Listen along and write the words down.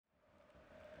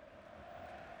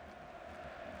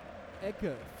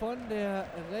Ecke von der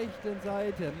rechten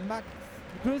Seite.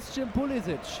 Christian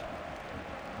Pulisic.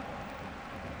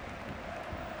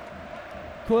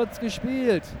 Kurz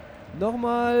gespielt.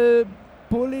 Nochmal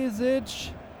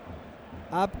Pulisic.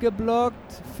 Abgeblockt.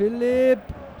 Philipp.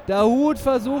 Dahoud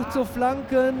versucht zu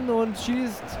flanken und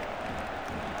schießt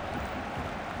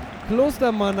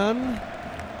Klostermann an.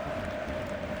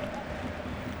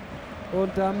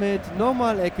 Und damit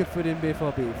nochmal Ecke für den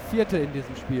BVB. 4. in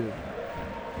diesem Spiel.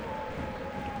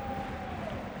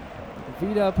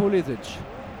 Wieder Pulisic.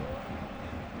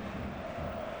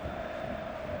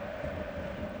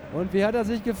 Und wie hat er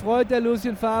sich gefreut, der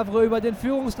Lucien Favre, über den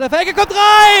Führungstreffer. Ecke kommt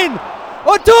rein!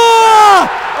 Und Tor!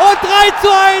 Und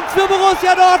 3:1 für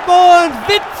Borussia Dortmund.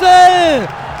 Witsel!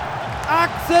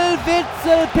 Axel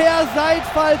Witsel per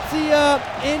Seitfallzieher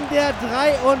in der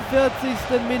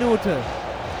 43. Minute.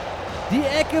 Die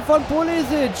Ecke von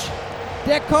Pulisic.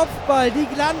 Der Kopfball, die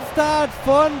Glanztat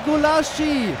von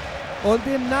Gulaschi. Und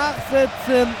im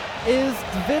Nachsetzen ist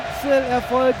Witsel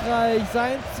erfolgreich.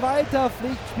 Sein zweiter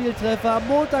Pflichtspieltreffer. Am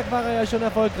Montag war er ja schon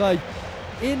erfolgreich.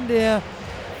 In der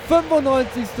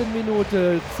 95.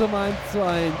 Minute zum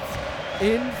 1:1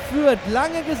 in Fürth.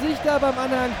 Lange Gesichter beim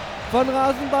Anhang von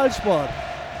Rasenballsport.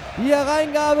 Die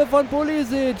Hereingabe von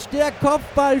Pulisic, der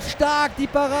Kopfball stark, die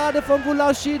Parade von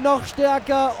Gulaschi noch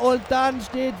stärker und dann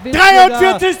steht Witsel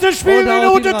 43.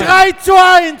 Spielminute,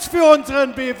 3:1 für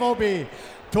unseren BVB.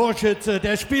 Torschütze,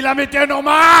 der Spieler mit der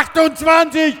Nummer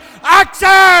 28,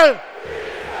 Axel!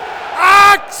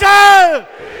 Axel!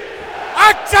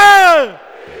 Axel!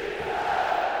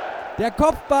 Der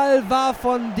Kopfball war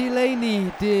von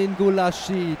Delaney, den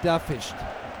Gulaschi da fischt.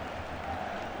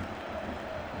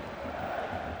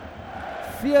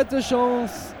 4.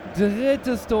 Chance, 3.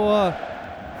 Tor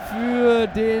für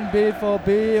den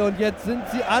BVB. Und jetzt sind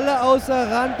sie alle außer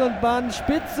Rand und Band.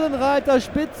 Spitzenreiter,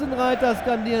 Spitzenreiter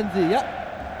skandieren sie. Ja,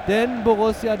 denn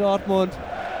Borussia Dortmund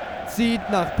zieht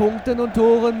nach Punkten und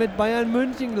Toren mit Bayern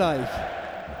München gleich.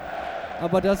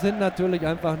 Aber das sind natürlich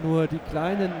einfach nur die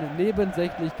kleinen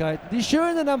Nebensächlichkeiten, die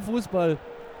Schönen am Fußball.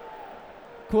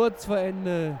 Kurz vor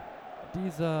Ende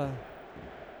dieser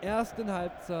ersten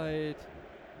Halbzeit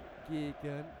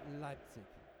gegen Leipzig.